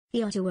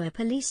The Ottawa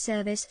Police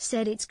Service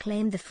said its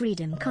claim the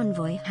Freedom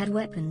Convoy had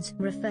weapons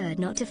referred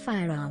not to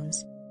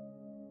firearms,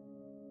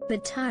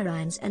 but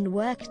tyrants and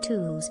work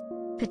tools.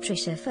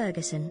 Patricia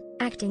Ferguson,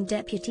 acting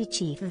Deputy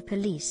Chief of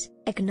Police,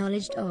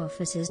 acknowledged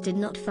officers did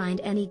not find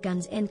any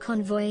guns in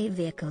convoy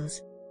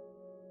vehicles.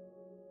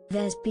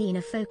 There's been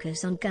a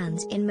focus on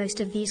guns in most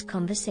of these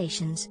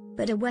conversations,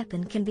 but a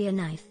weapon can be a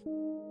knife.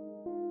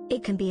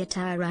 It can be a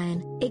tire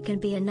iron, it can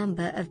be a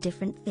number of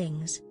different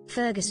things,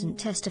 Ferguson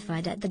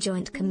testified at the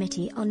Joint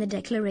Committee on the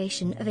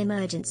Declaration of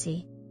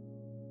Emergency.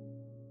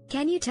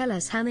 Can you tell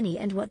us how many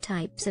and what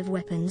types of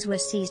weapons were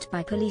seized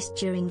by police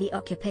during the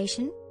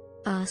occupation?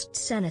 Asked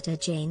Senator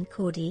Jane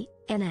Cordy,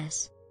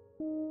 NS.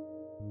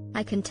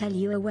 I can tell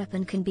you a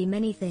weapon can be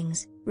many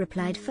things,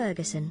 replied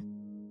Ferguson.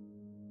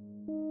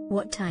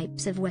 What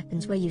types of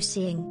weapons were you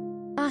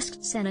seeing?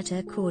 Asked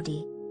Senator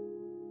Cordy.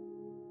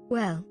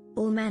 Well,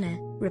 all manner,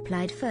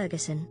 replied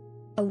Ferguson.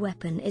 A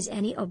weapon is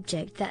any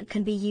object that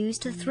can be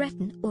used to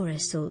threaten or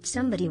assault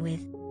somebody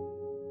with.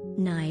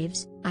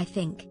 Knives, I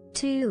think,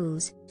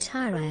 tools,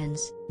 tire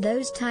irons,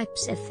 those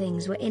types of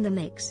things were in the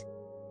mix.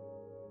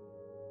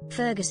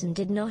 Ferguson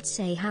did not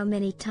say how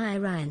many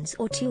tire irons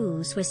or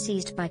tools were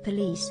seized by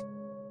police,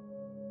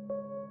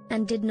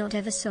 and did not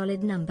have a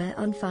solid number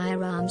on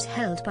firearms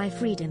held by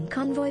Freedom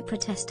Convoy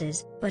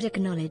protesters, but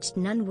acknowledged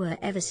none were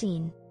ever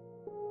seen.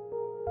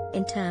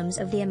 In terms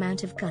of the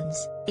amount of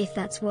guns, if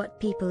that's what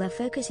people are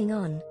focusing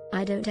on,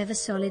 I don't have a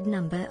solid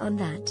number on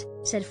that,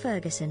 said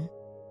Ferguson.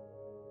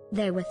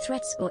 There were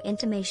threats or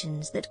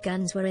intimations that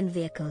guns were in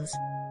vehicles.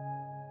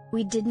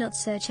 We did not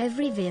search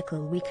every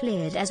vehicle we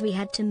cleared as we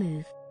had to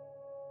move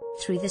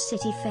through the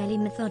city fairly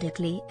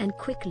methodically and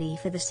quickly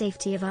for the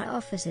safety of our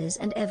officers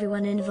and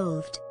everyone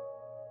involved.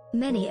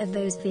 Many of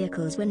those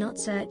vehicles were not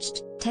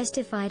searched,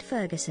 testified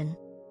Ferguson.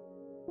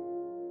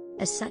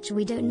 As such,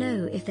 we don't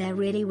know if there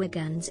really were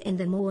guns in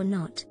them or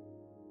not.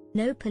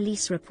 No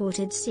police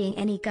reported seeing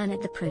any gun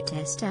at the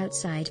protest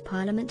outside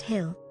Parliament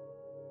Hill.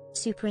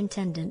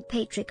 Superintendent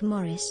Patrick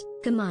Morris,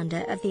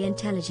 commander of the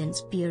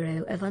Intelligence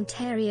Bureau of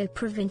Ontario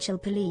Provincial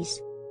Police,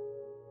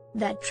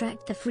 that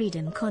tracked the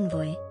Freedom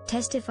Convoy,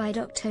 testified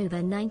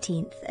October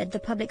 19 at the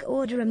Public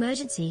Order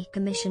Emergency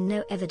Commission.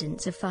 No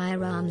evidence of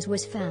firearms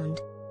was found.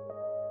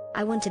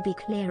 I want to be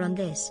clear on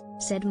this,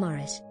 said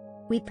Morris.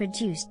 We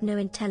produced no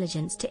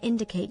intelligence to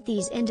indicate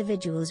these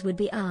individuals would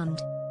be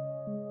armed.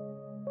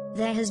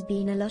 There has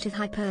been a lot of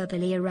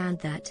hyperbole around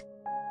that.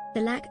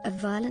 The lack of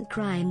violent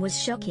crime was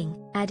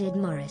shocking, added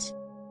Morris.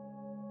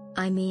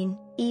 I mean,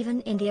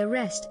 even in the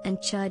arrest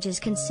and charges,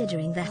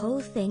 considering the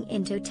whole thing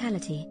in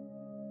totality.